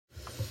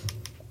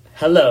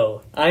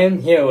Hello, I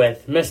am here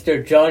with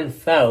Mr. John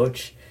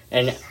Fouch,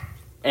 and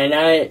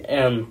I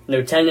am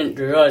Lieutenant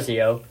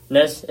Durazio.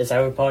 This is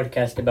our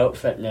podcast about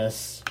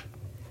fitness.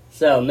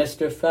 So,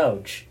 Mr.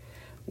 Fouch,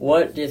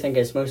 what do you think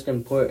is most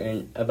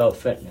important about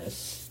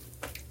fitness?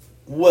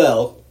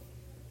 Well,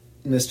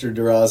 Mr.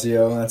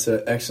 Durazio, that's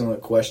an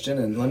excellent question.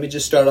 And let me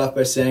just start off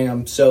by saying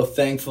I'm so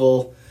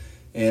thankful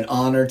and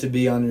honored to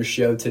be on your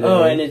show today.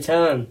 Oh,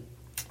 anytime.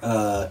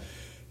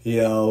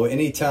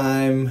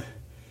 Anytime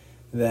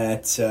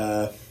that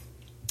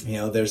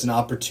there's an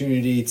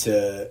opportunity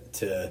to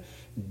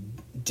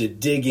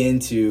dig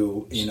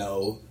into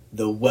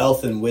the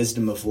wealth and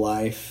wisdom of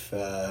life.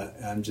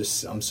 I'm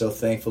so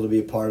thankful to be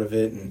a part of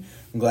it, and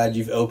I'm glad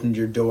you've opened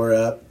your door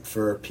up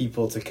for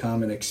people to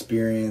come and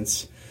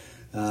experience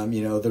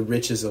the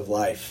riches of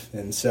life.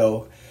 And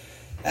so,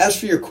 as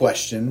for your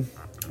question,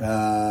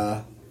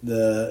 the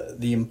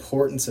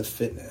importance of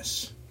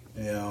fitness,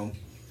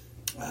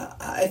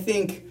 I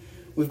think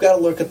we've got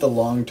to look at the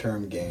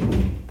long-term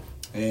game,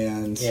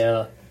 and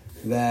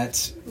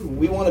that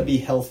we want to be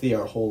healthy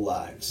our whole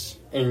lives.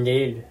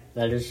 Indeed,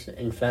 that is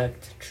in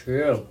fact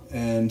true.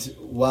 And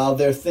while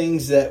there are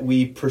things that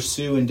we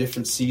pursue in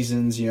different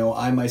seasons,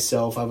 I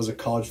was a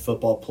college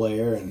football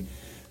player, and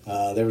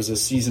there was a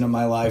season of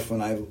my life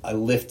when I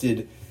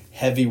lifted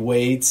heavy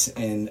weights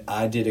and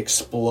I did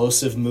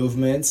explosive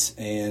movements.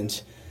 And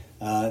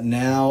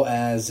now,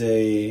 as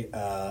a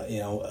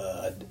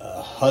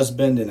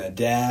husband and a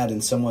dad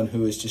and someone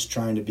who is just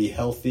trying to be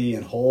healthy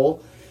and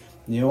whole,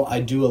 I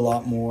do a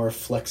lot more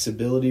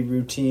flexibility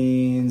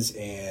routines,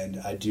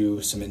 and I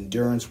do some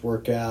endurance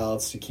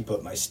workouts to keep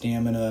up my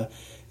stamina.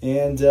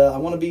 And I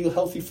want to be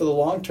healthy for the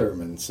long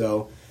term. And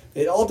so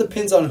it all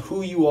depends on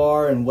who you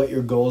are and what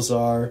your goals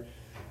are.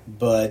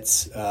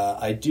 But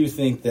I do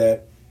think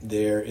that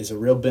there is a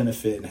real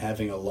benefit in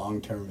having a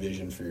long-term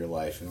vision for your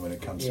life and when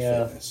it comes to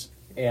fitness.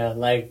 Yeah,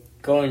 like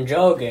going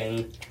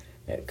jogging,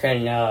 it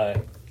can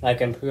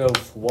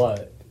improve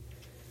what?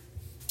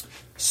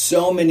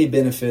 So many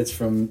benefits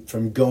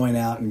from going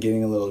out and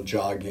getting a little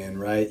jog in,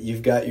 right?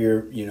 You've got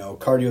your,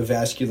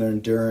 cardiovascular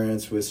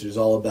endurance, which is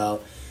all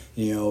about,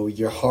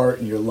 your heart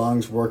and your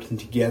lungs working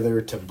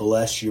together to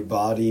bless your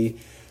body.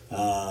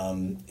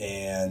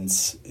 And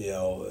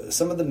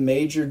some of the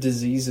major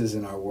diseases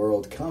in our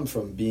world come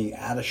from being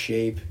out of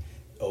shape,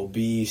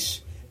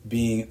 obese,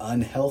 being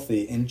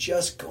unhealthy, and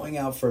just going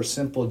out for a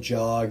simple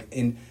jog.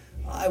 And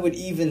I would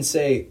even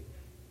say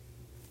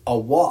a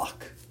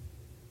walk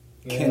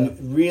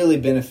can really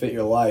benefit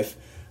your life.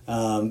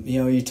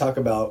 You talk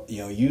about,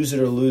 use it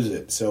or lose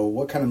it. So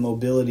what kind of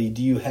mobility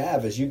do you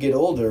have as you get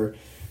older?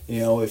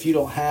 If you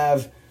don't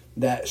have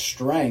that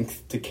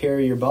strength to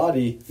carry your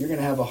body, you're going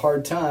to have a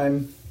hard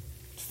time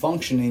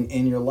functioning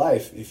in your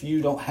life. If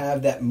you don't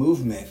have that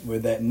movement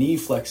with that knee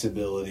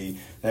flexibility,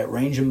 that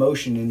range of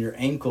motion in your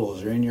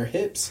ankles or in your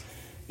hips,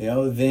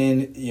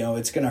 then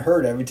it's going to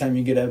hurt every time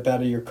you get up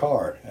out of your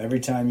car, every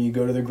time you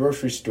go to the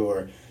grocery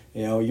store.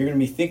 You're going to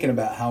be thinking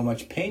about how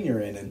much pain you're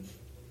in, and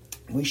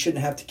we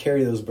shouldn't have to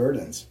carry those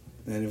burdens.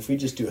 And if we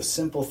just do a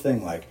simple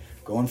thing like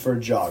going for a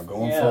jog,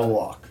 going for a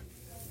walk.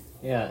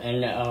 Yeah,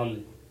 and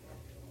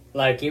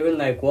as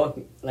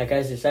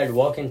you said,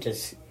 walking.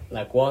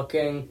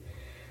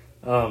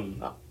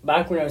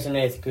 Back when I was in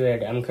 8th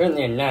grade, I'm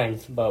currently in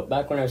 9th, but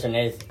back when I was in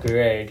 8th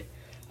grade,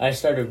 I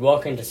started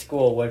walking to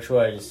school, which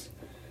was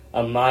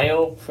a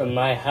mile from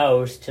my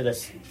house to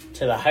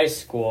the high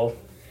school.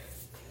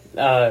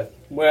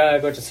 Where I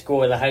go to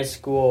school, the high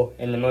school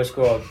and the middle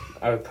school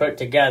are put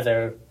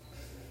together.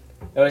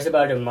 It was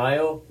about a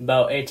mile,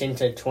 about 18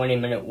 to 20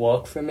 minute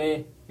walk for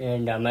me,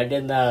 and I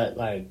did that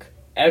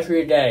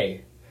every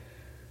day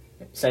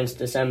since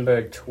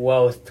December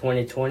 12th,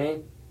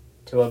 2020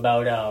 to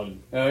about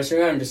it was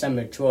around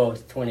December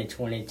 12th,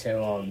 2020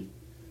 to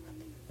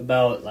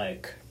about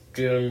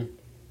June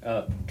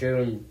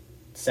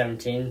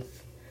 17th.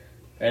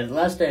 The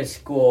last day of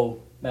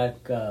school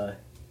back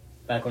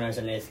when I was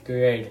in 8th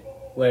grade,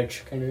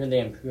 which can really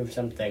improve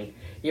something.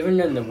 Even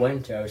in the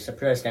winter, I was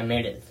surprised I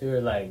made it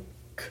through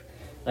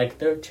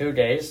through 2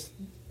 days.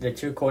 The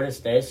 2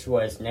 coldest days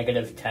was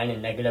 -10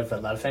 and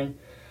 -11.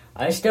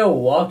 I still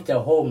walked a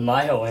whole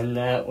mile in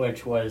that,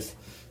 which was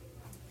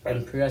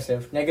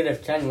impressive.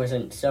 -10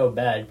 wasn't so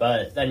bad,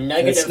 but the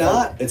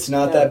negative... It's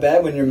not that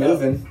bad when you're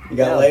moving. You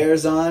got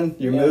layers on,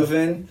 you're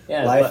moving,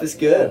 life is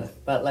good.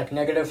 But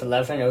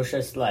 -11, it was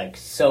just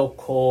so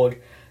cold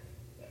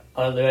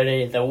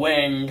already. The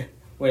wind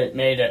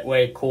made it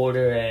way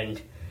colder, and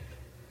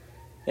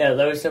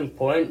there was some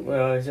point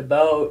where I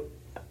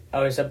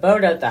was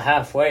about at the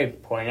halfway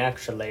point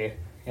actually,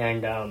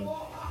 and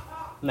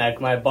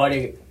my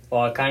body,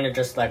 I kind of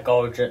just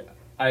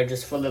I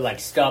just fully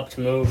stopped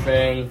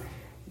moving.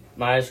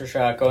 My eyes were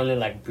shut, I could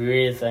only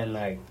breathe, and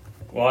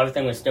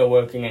everything was still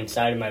working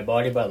inside of my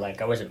body, but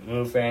I wasn't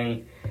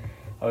moving.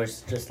 I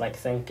was just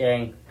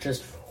thinking,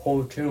 just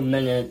whole 2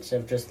 minutes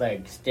of just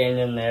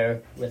standing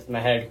there with my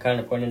head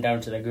kind of pointing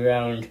down to the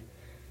ground,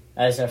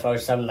 as if I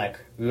was some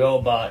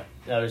robot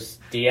that was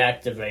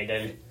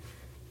deactivated,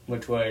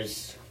 which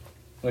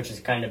is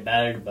kind of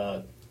bad,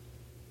 but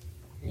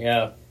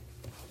Yeah.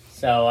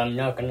 So I'm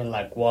not gonna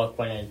like walk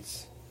when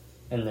it's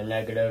in the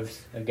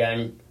negatives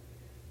again.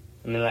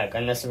 I mean, like,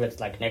 unless if it's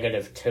like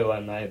 -2, I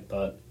might,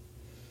 but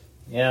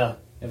yeah,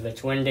 if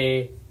it's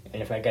windy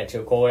and if I get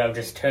too cold, I'll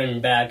just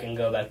turn back and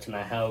go back to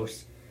my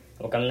house.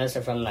 Like, unless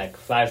if I'm like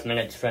 5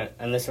 minutes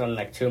unless if I'm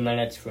like 2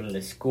 minutes from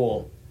the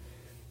school.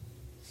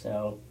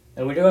 So,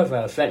 and we do have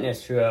a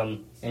fitness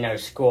room in our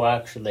school,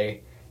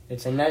 actually.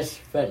 It's a nice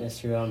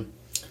fitness room.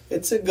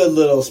 It's a good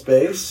little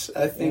space.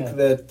 I think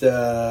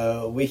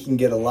that we can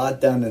get a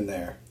lot done in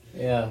there.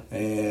 Yeah.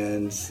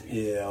 And,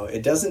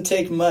 it doesn't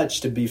take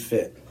much to be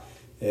fit.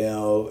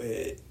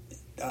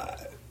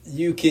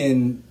 You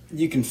can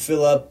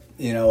fill up,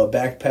 a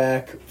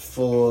backpack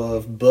full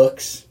of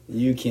books.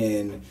 You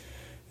can,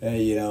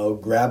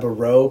 grab a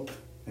rope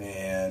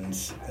and,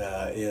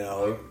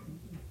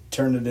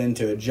 turn it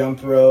into a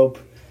jump rope.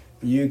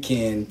 You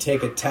can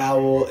take a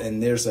towel,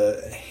 and there's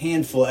a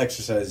handful of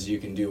exercises you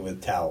can do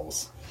with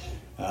towels.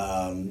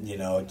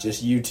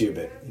 Just YouTube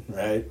it,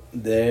 right?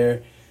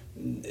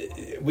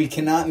 We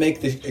cannot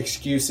make the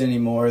excuse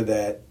anymore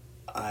that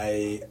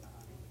I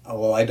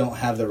don't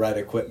have the right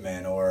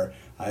equipment, or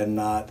I'm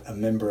not a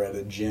member at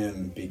a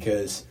gym,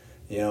 because,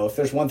 if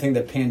there's one thing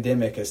the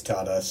pandemic has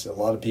taught us, a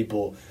lot of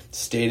people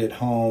stayed at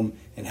home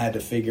and had to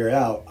figure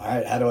out, all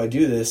right, how do I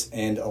do this?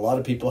 And a lot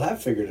of people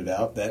have figured it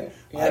out that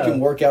I can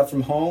work out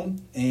from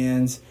home,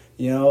 and,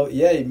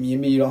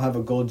 maybe you don't have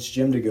a Gold's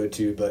Gym to go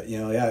to, but,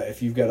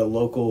 if you've got a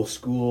local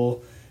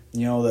school,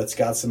 that's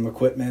got some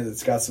equipment,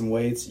 that's got some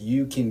weights,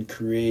 you can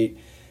create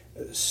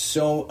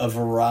a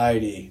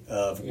variety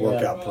of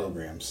workout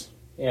programs.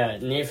 Yeah,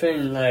 and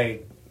even,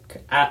 like,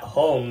 at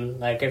home,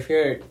 like, if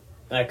you're,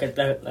 like,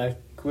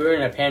 we were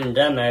in a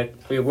pandemic,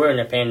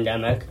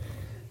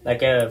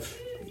 like, if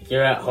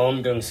you're at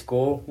home doing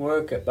school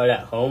work, but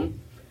at home,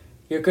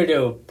 you could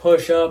do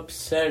push-ups,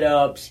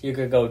 sit-ups, you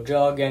could go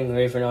jogging, or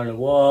even on a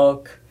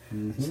walk.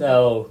 Mm-hmm.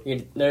 So,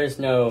 there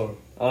isn't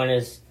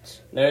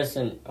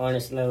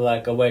honestly,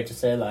 like, a way to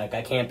say, like,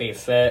 I can't be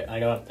fit, I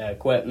don't have the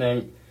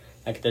equipment,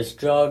 like, this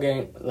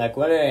jogging, like,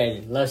 what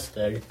I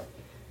listed.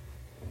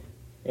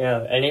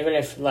 Yeah, and even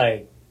if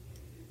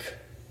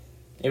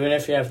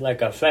you have,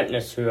 like, a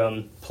fitness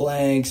room.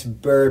 Planks,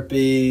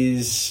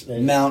 burpees,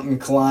 mountain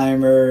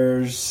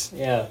climbers.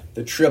 Yeah.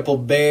 The triple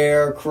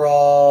bear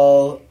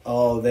crawl.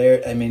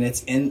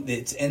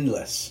 It's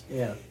endless.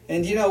 Yeah.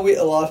 And,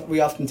 we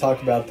often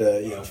talk about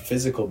the,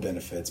 physical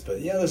benefits,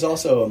 but, there's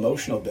also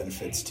emotional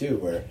benefits, too,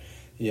 where,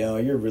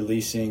 you're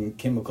releasing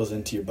chemicals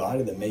into your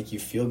body that make you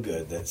feel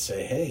good, that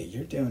say, hey,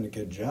 you're doing a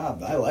good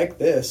job. I like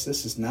this.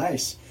 This is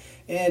nice.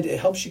 And it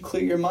helps you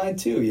clear your mind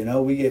too.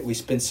 We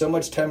spend so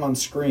much time on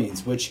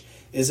screens, which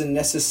is a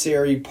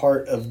necessary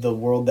part of the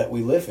world that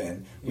we live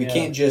in. We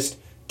can't just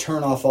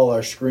turn off all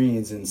our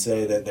screens and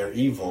say that they're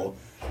evil,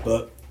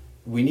 but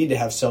we need to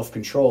have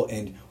self-control.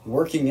 And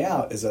working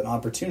out is an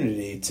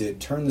opportunity to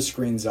turn the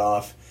screens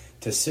off,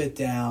 to sit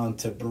down,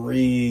 to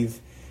breathe,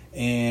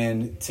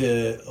 and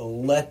to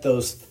let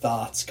those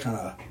thoughts kind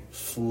of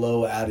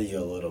flow out of you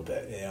a little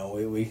bit.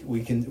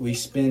 We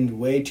spend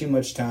way too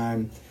much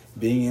time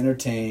being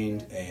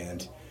entertained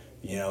and,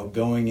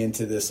 going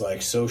into this,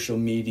 like, social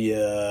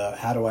media,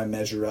 how do I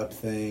measure up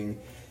thing,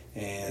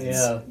 and,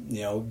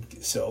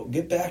 so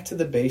get back to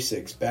the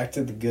basics, back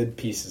to the good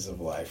pieces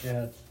of life.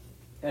 Yeah,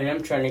 and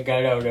I'm trying to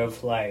get out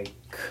of, like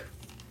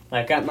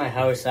at my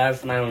house, I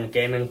have my own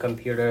gaming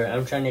computer.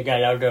 I'm trying to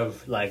get out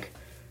of, like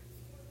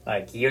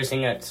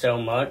using it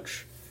so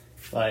much.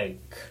 I'm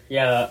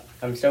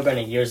still going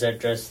to use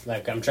it, just,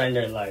 like, I'm just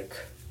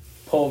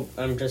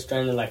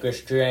trying to,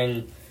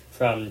 restrain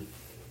from,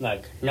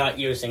 like, not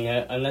using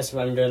it, unless if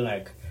I'm doing,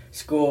 like,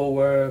 school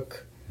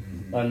work.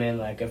 Mm-hmm. I mean,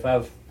 like, if I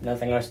have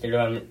nothing else to do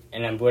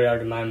and I'm bored out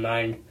of my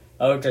mind,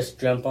 I'll just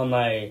jump on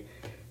my,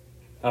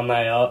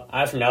 I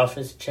have an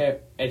office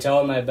chair. It's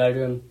all in my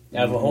bedroom. I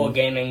have a whole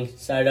gaming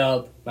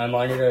setup. My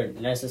monitor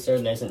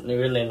necessarily isn't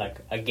really, like,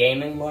 a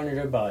gaming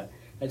monitor, but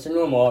it's a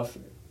normal,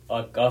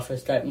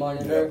 office-type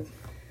monitor. Yep.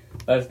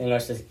 Everything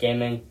else is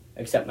gaming,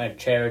 except my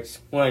chair. It's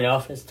more an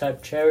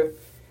office-type chair.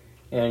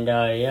 And,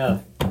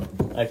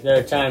 like, there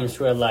are times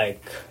where,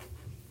 like,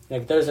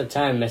 there's a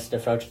time, Mr.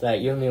 Fauci,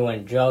 that you and me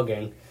went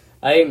jogging.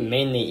 I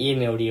mainly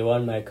emailed you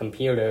on my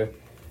computer,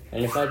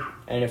 and if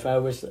I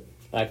was,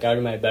 like, out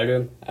of my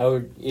bedroom, I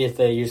would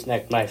either use,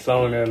 like, my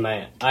phone or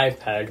my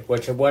iPad,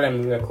 which is what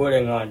I'm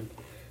recording on,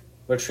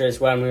 which is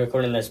what I'm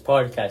recording this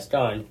podcast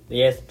on, the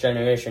 8th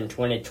generation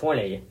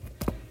 2020.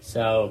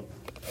 So,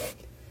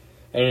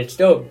 and it's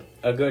still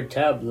a good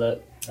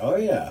tablet. Oh,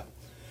 yeah.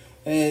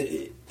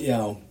 And,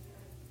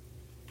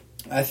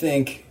 I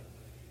think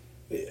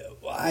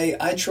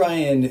I try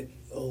and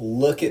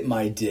look at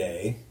my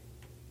day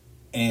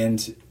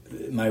and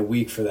my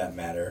week, for that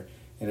matter,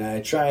 and I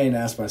try and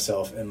ask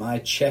myself, am I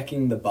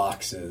checking the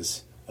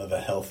boxes of a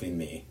healthy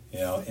me?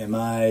 Am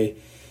I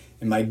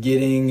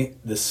getting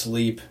the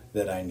sleep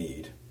that I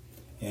need?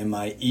 Am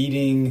I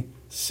eating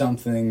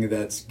something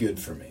that's good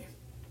for me?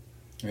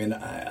 I mean,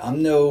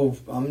 I'm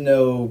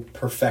no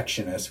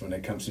perfectionist when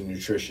it comes to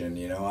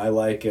nutrition. I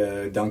like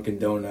Dunkin'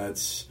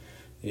 Donuts,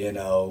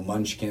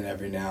 Munchkin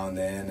every now and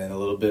then and a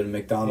little bit of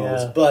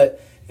McDonald's. Yeah.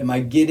 But am I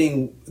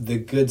getting the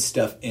good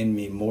stuff in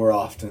me more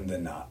often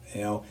than not?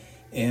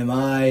 Am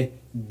I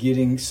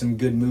getting some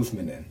good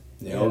movement in?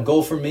 A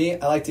goal for me,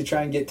 I like to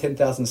try and get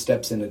 10,000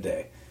 steps in a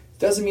day.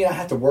 Doesn't mean I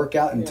have to work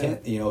out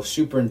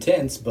super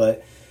intense,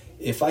 but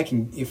if I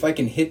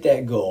can hit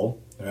that goal,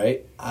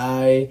 right,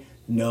 I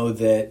know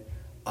that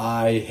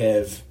I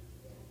have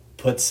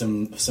put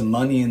some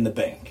money in the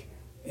bank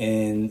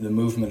in the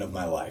movement of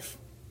my life.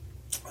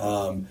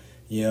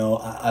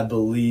 I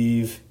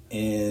believe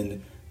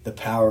in the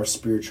power of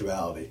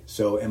spirituality.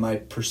 So am I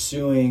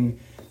pursuing,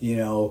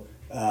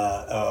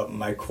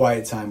 my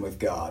quiet time with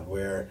God,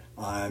 where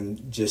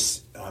I'm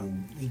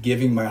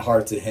giving my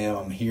heart to Him,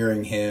 I'm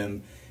hearing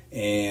Him,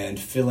 and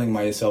filling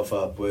myself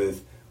up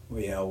with,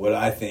 what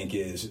I think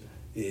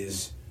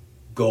is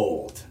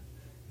gold.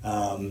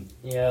 And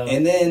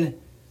then,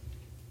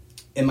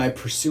 am I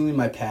pursuing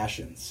my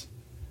passions?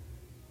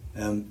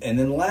 And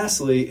then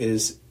lastly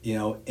is,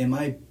 am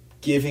I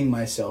giving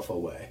myself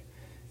away?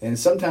 And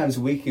sometimes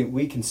we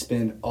can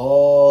spend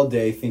all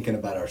day thinking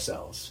about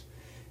ourselves.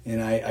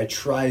 And I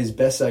try as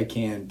best I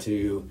can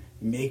to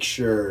make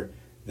sure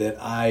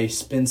that I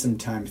spend some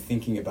time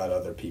thinking about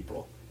other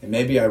people. And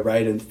maybe I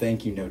write a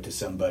thank you note to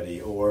somebody,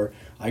 or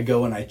I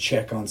go and I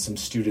check on some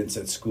students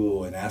at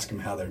school and ask them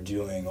how they're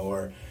doing,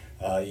 or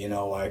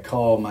I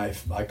call my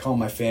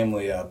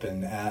family up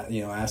and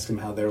ask them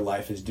how their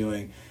life is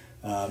doing.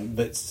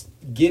 But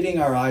getting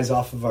our eyes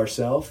off of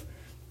ourselves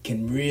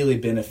can really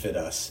benefit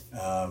us,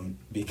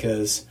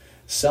 because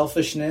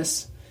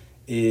selfishness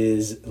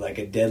is like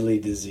a deadly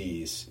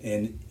disease,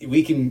 and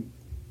we can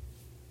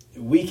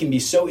be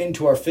so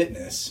into our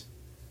fitness,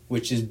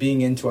 which is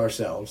being into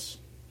ourselves,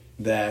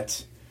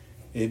 that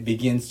it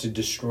begins to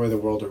destroy the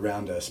world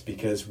around us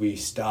because we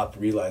stop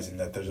realizing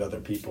that there's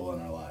other people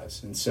in our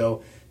lives. And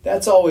so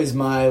that's always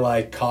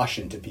my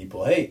caution to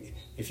people. Hey,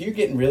 if you're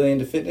getting really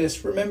into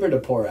fitness, remember to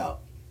pour out.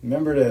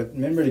 Remember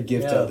to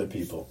give to other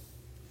people.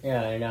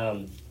 Yeah,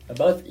 and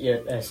about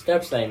your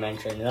steps that you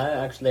mentioned, that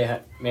actually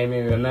made me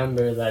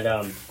remember that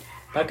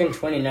back in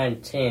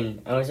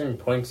 2019, I was in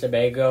Point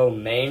Sebago,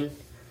 Maine,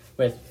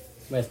 with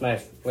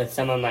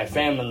some of my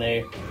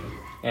family,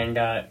 and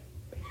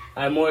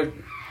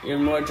you're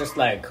more just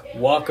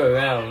walk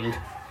around.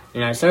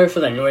 Sorry for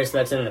the noise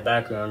that's in the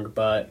background,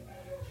 but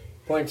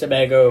Point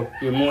Sebago,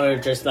 you're more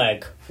just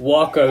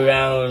walk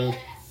around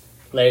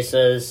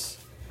places,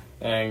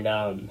 and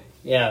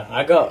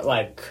I got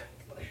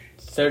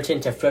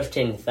 13 to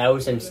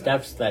 15,000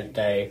 steps that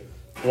day.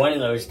 One of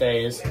those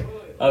days,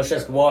 I was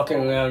just walking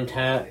around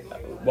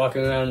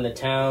the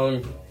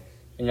town,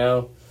 and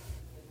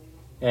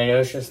it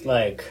was just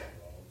that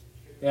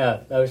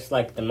was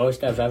the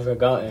most I've ever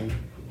gotten.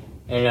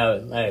 And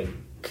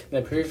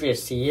the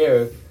previous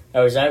year, I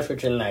was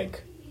averaging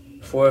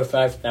 4,000 or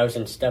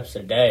 5,000 steps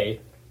a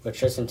day, which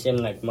doesn't seem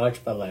like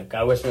much, but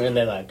I wasn't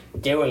really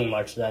doing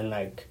much then,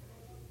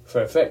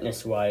 for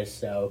fitness wise.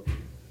 So,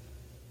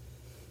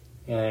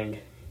 and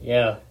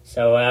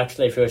so it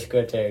actually feels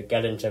good to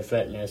get into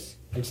fitness.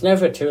 It's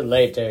never too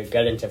late to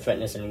get into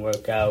fitness and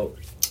work out.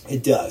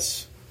 It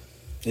does.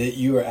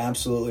 You are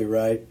absolutely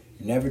right.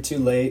 Never too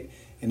late,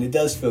 and it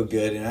does feel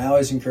good. And I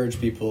always encourage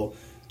people,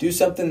 do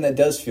something that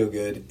does feel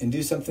good, and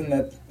do something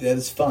that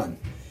is fun.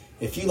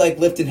 If you like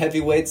lifting heavy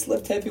weights,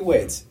 lift heavy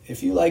weights.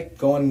 If you like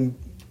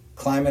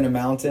climbing a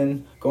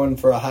mountain, going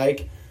for a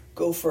hike,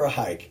 go for a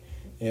hike.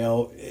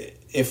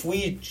 If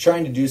we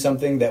trying to do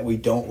something that we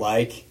don't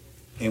like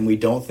and we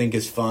don't think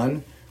is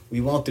fun,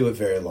 we won't do it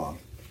very long.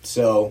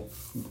 So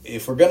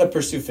if we're going to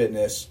pursue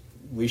fitness,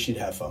 we should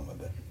have fun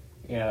with it.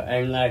 Yeah,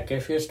 and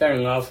if you're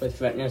starting off with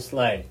fitness,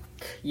 I'm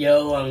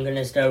going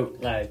to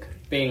start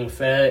being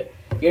fit.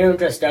 You don't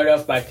just start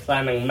off by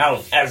climbing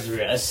Mount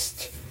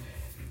Everest.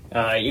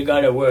 You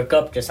got to work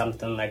up to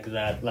something like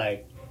that.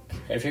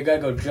 If you're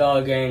going to go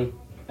jogging,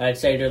 I'd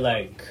say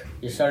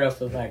you start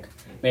off with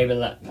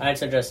I'd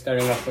suggest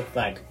starting off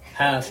with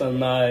half a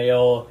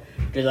mile,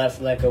 do that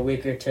for a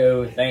week or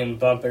two, then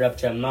bump it up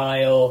to a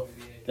mile,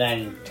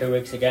 then 2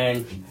 weeks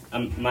again, a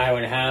mile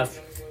and a half,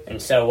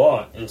 and so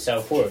on and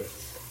so forth.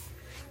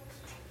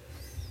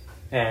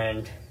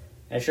 And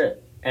it's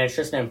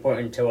just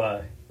important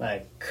to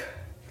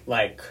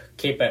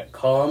keep it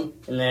calm,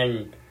 and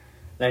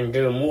then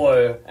do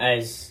more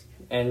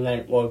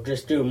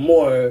just do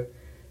more.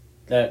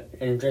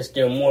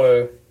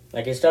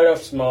 You start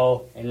off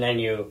small, and then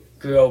you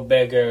grow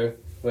bigger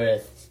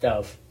with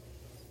stuff.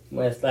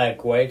 With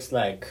weights,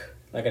 like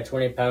a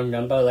 20-pound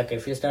dumbbell.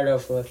 If you start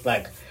off with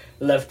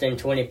lifting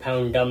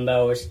 20-pound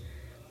dumbbells,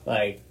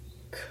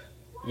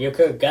 you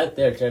could get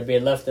there to be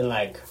lifting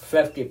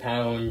 50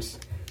 pounds,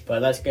 but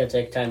that's gonna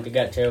take time to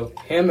get to.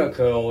 Hammer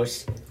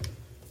curls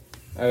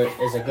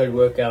is a good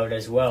workout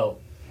as well.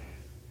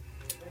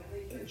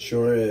 It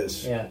sure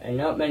is. Yeah, and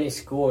not many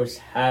schools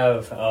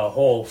have a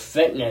whole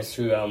fitness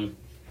room,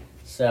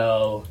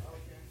 so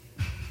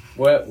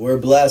we're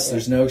blessed.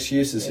 There's no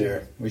excuses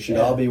here. We should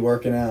all be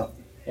working out.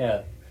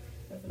 Yeah,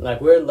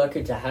 we're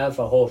lucky to have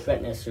a whole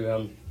fitness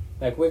room,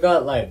 Like, we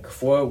got, like,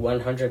 4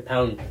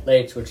 100-pound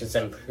plates, which is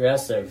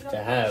impressive to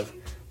have.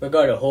 We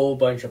got a whole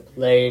bunch of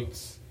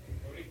plates.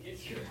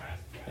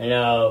 And,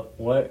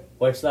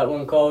 what's that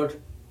one called?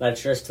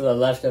 That's just to the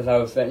left of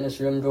our fitness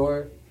room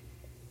door.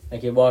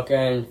 Like, you walk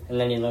in, and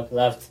then you look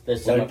left.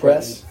 There's some Leg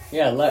press?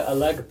 Yeah, a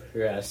leg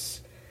press.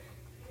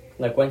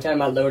 Like, one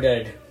time I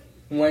loaded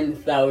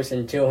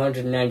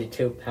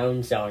 1,292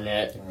 pounds on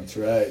it. That's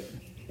right.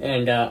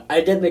 And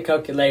I did the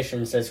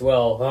calculations as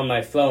well on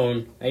my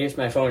phone. I used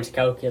my phone's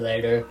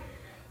calculator.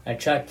 I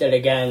checked it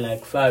again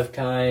like 5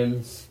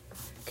 times.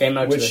 Came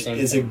out to the same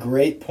Which is thing. a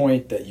great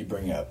point that you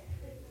bring up.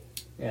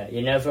 Yeah,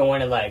 you never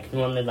want to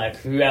normally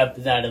rep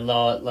that a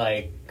lot.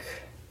 Like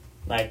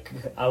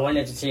I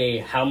wanted to see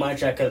how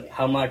much I could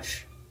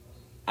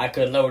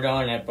load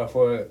on it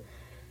before,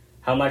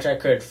 how much I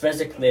could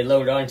physically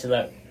load onto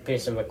that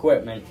piece of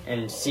equipment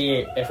and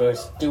see if it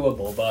was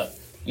doable. But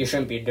you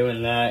shouldn't be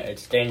doing that.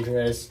 It's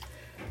dangerous.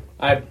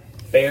 I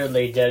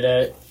barely did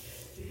it.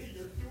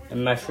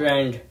 And my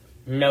friend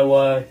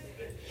Noah,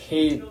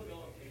 he's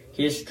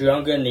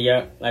stronger in me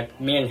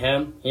and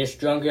him, he's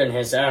stronger in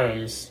his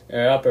arms,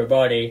 or upper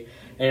body,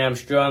 and I'm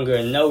stronger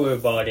in lower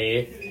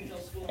body,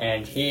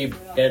 and he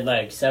did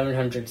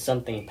 700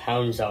 something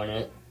pounds on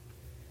it,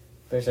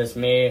 versus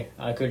me,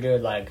 I could do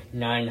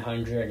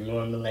 900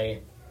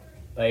 normally,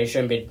 but you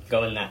shouldn't be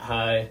going that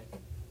high.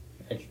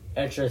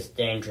 It's just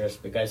dangerous,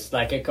 because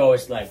it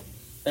goes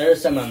there are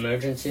some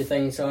emergency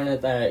things on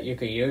it that you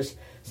could use,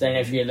 so then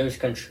if you lose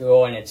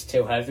control and it's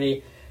too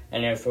heavy,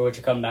 and if it were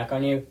to come back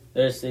on you,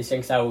 there's these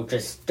things that will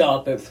just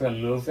stop it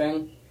from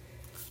moving.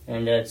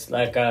 And it's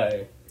like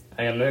an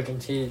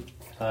emergency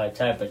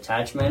type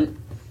attachment.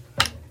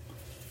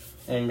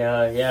 And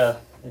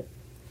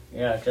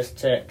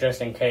just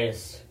in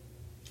case.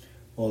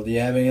 Well, do you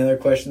have any other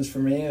questions for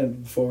me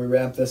before we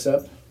wrap this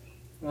up?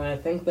 I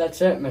think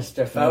that's it,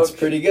 Mr. Fouch. That's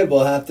pretty good.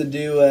 We'll have to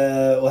do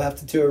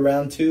a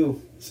round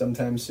 2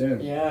 sometime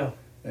soon. Yeah.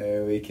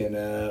 We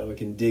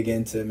can dig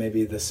into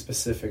maybe the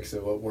specifics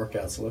of what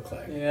workouts look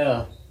like.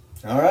 Yeah.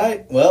 All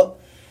right. Well,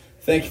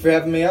 thank you for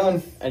having me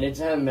on.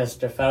 Anytime,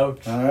 Mr.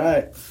 Fouch. All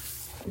right.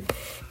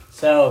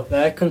 So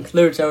that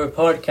concludes our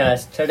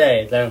podcast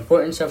today, The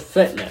Importance of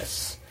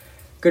Fitness.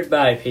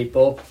 Goodbye,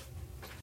 people.